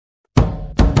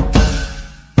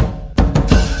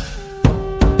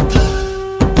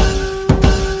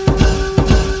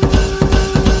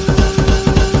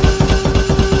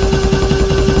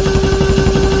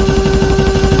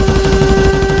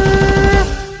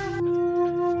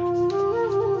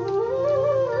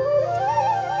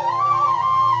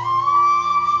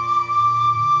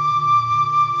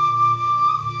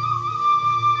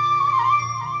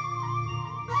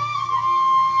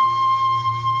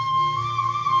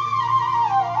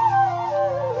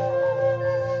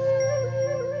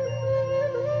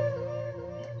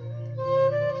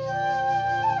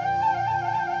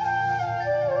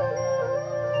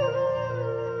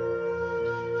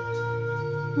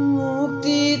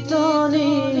মুক্তিতো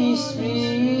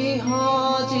নিষ্পৃহ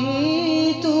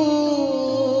জিতু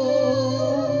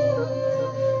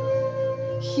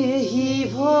সেহি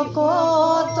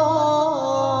ভকত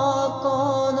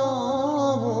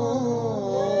কনমু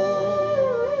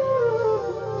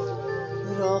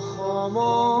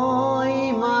ৰসময়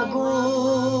মাগো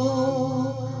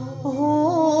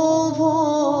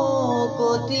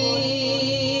ভকতি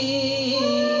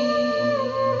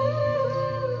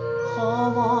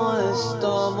সমস্ত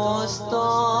মস্ত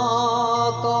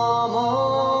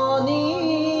কমনি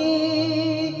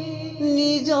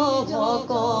নিজ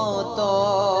ভকত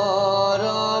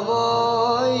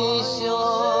বৈশ্য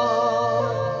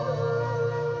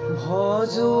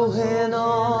ভজো হেন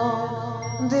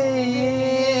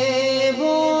দেব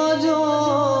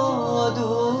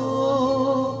যদুপতি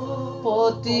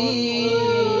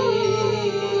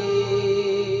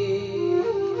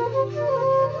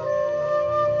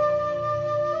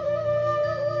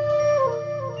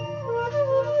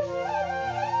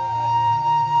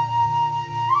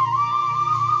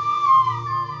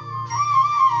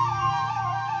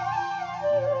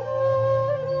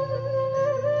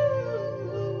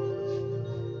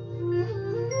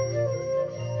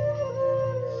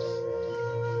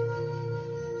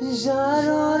যাৰ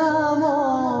নাম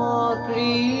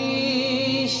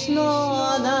কৃষ্ণ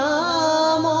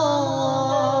নাম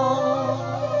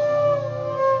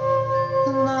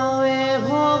নাৱে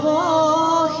ভৱ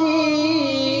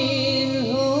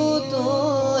সিন্ধু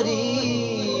তৰি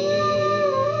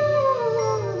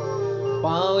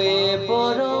পাৱে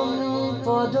পৰম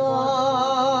পদ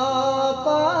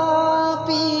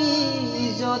পাপী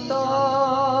যত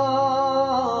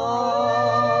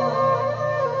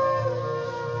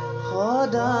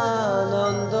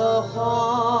সদানন্দ সনাতন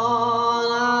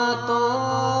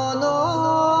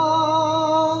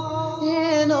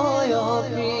হেনয়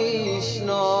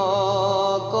কৃষ্ণক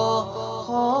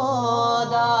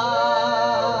সদা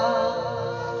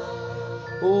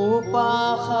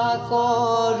উপাসা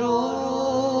কৰো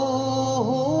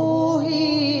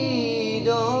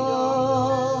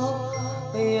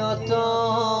হৃদয়ত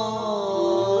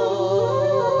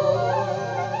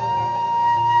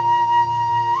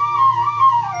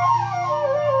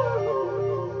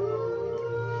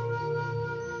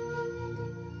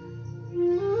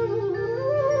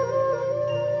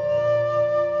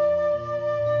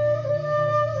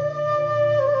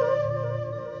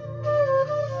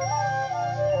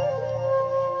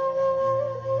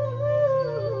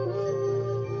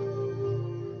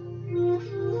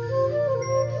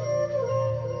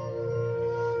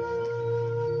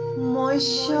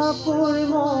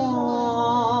মৎস্যকুৰ্ম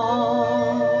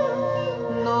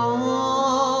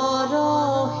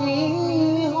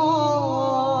নৰসিংহ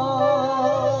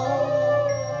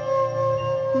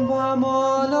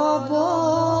বামন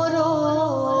পৰশুৰাম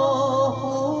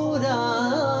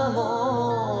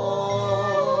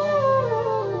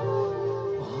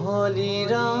হৰি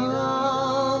ৰাম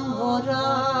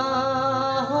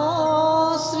বৰাহ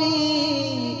শ্ৰী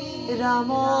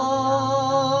ৰাম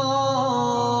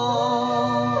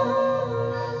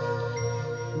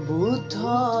বুদ্ধ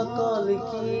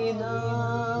কল্কি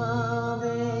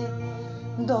নামে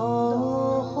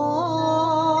দশ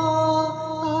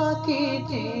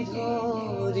আকৃতি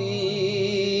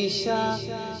ধৰিছা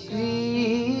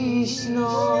কৃষ্ণ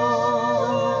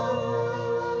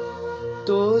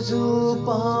তোজো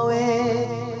পাৱে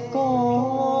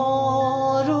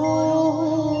কৰো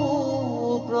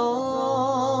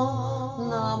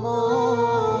প্ৰণাম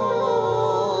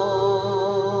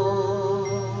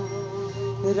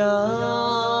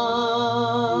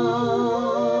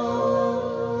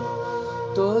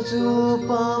তোজো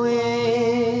পাৱে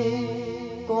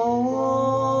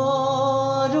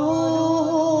কৰো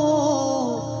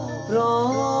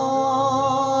প্ৰণাম